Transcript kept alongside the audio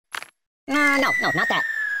No, not that.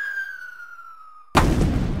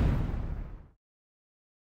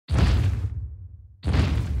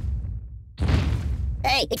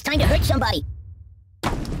 Hey, it's time to hurt somebody.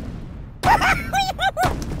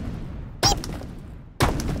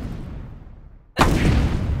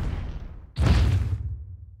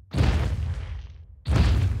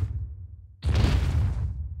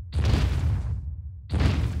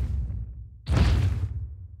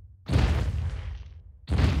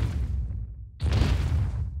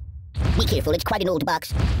 Be careful, it's quite an old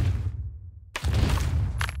box.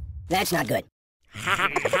 That's not good.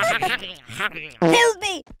 Help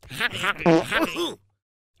me!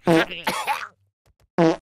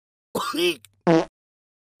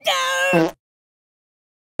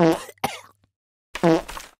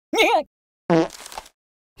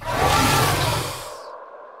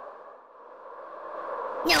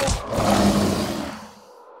 No!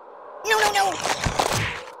 No! No!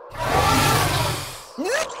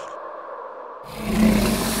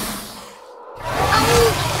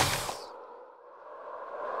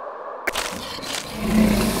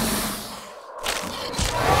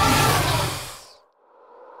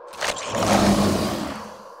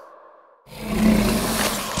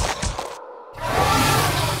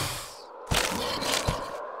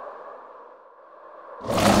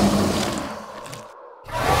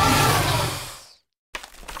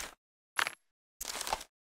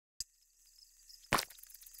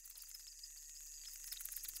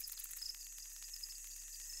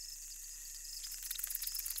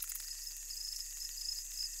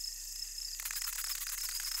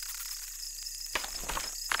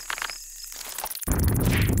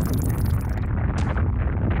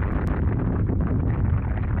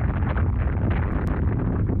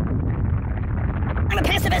 I'm a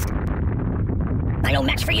pacifist! I no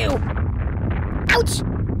match for you! Ouch!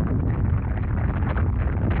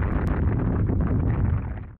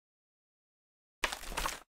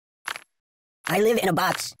 I live in a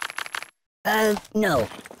box. No.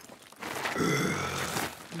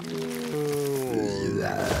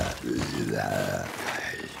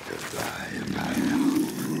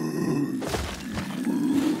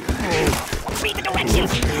 Read the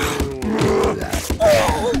directions!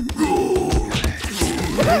 Oh!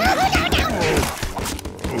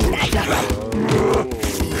 That's not right.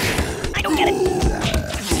 I don't get it.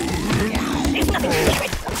 There's nothing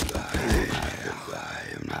secret.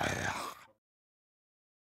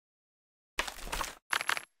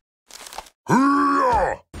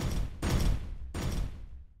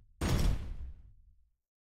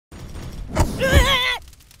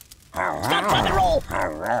 Stop, drop, and roll.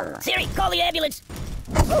 Siri, call the ambulance.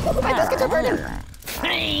 My biscuits are burning.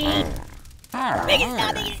 Hey. Make it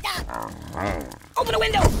stop! Open a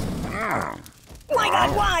window! My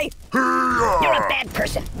God, why? You're a bad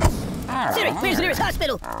person. Siri, where's the nearest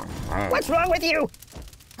hospital? What's wrong with you?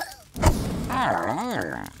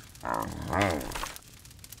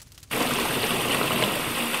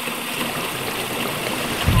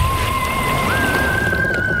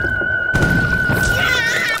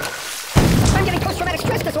 I'm getting post-traumatic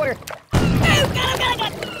stress disorder. Oh, God!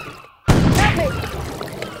 Help me!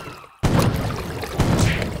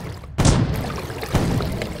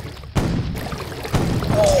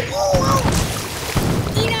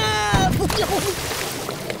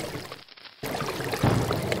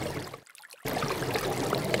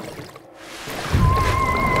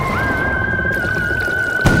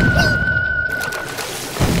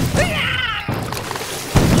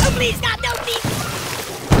 Please stop! No, please!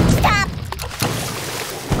 Stop!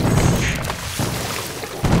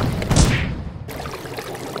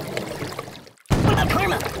 What about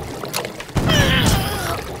karma?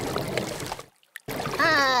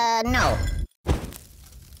 No.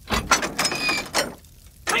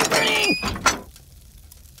 I'm burning!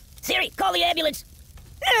 Siri, call the ambulance!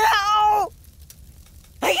 No!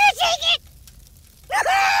 I can't take it! No!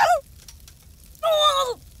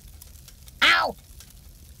 Oh! Ow!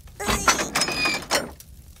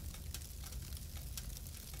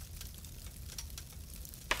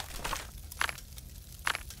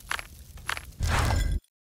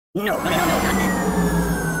 No, not that.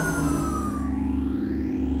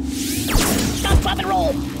 Stop, drop, and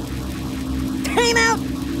roll! Time out!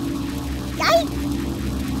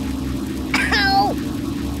 Ow!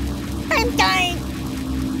 I'm dying!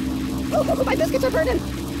 Oh, my biscuits are burning!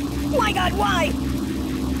 My God, why?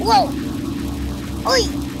 Whoa! Oi!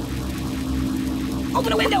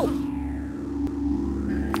 Open a window!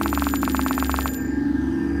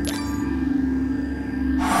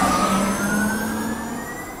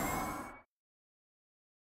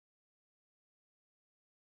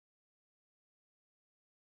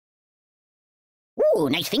 Ooh,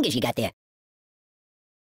 nice fingers you got there.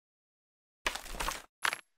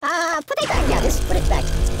 Put it back. Yeah, just put it back.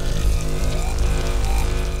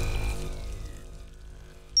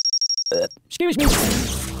 Excuse me.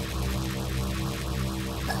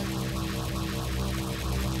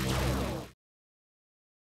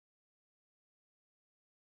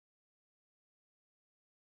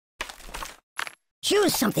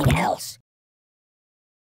 Choose something else.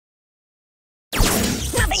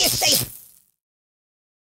 Nothing is safe.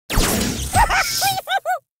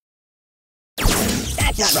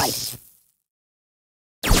 That's not right.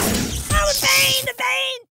 Oh, the pain! The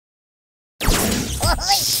pain!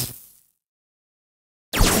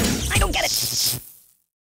 I don't get it.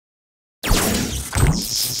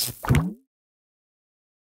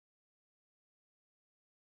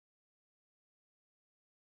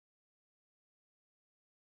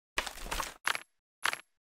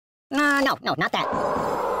 No, not that.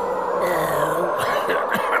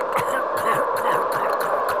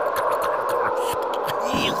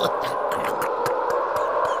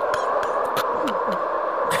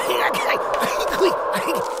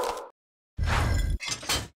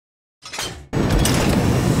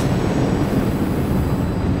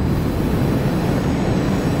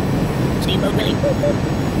 Steamboat Willie.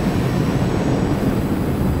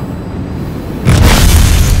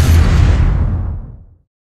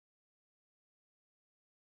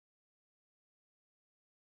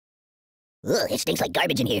 Ugh, it stinks like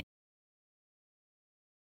garbage in here.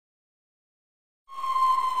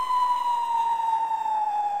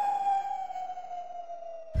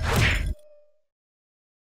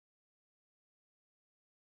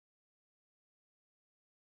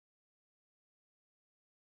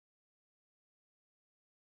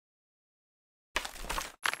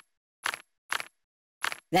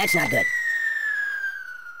 That's not good.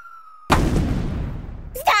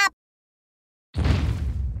 Stop!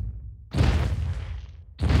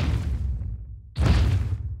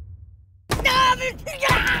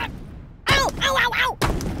 Ow! Ow, ow, ow!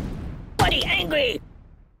 Buddy, angry!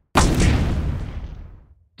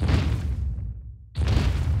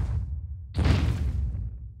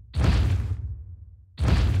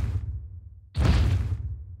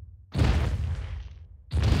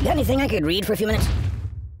 You got anything I could read for a few minutes?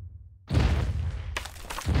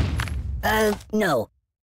 No.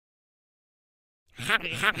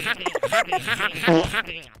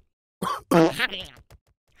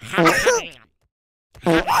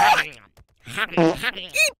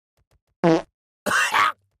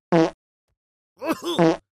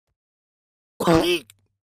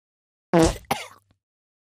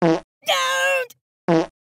 Don't!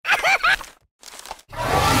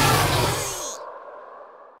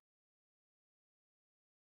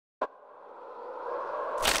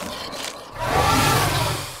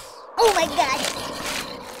 Oh my God!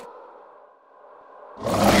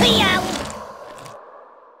 Meow!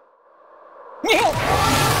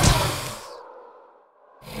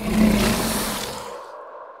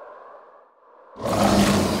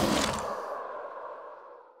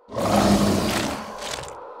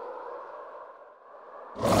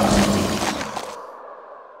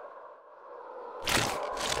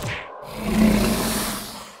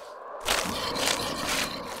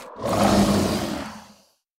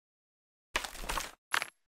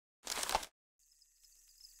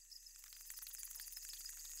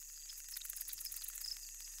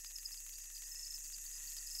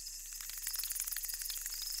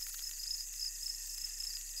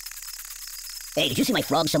 Hey, did you see my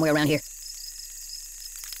frog somewhere around here?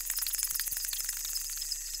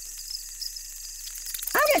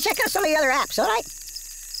 I'm gonna check out some of the other apps, alright?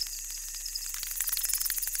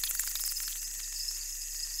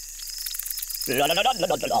 La la la la la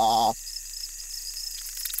la la.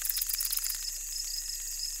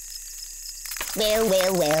 Well.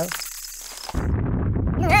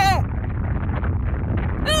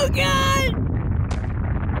 Oh God!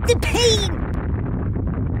 The pain!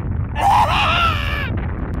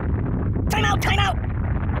 Time out!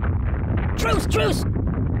 Truce!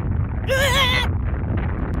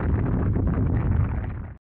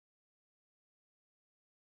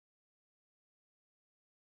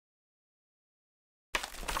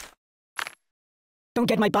 Don't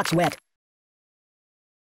get my box wet.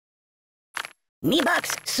 Me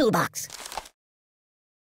box, Sue box.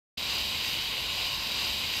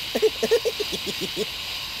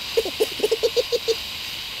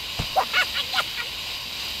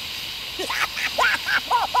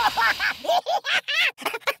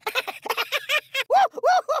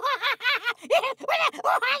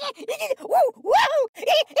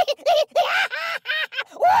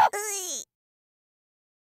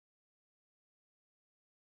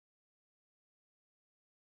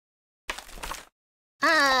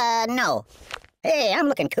 No. Hey, I'm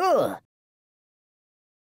looking cool.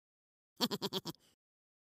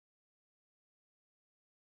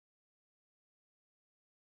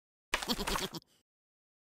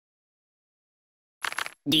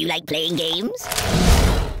 Do you like playing games?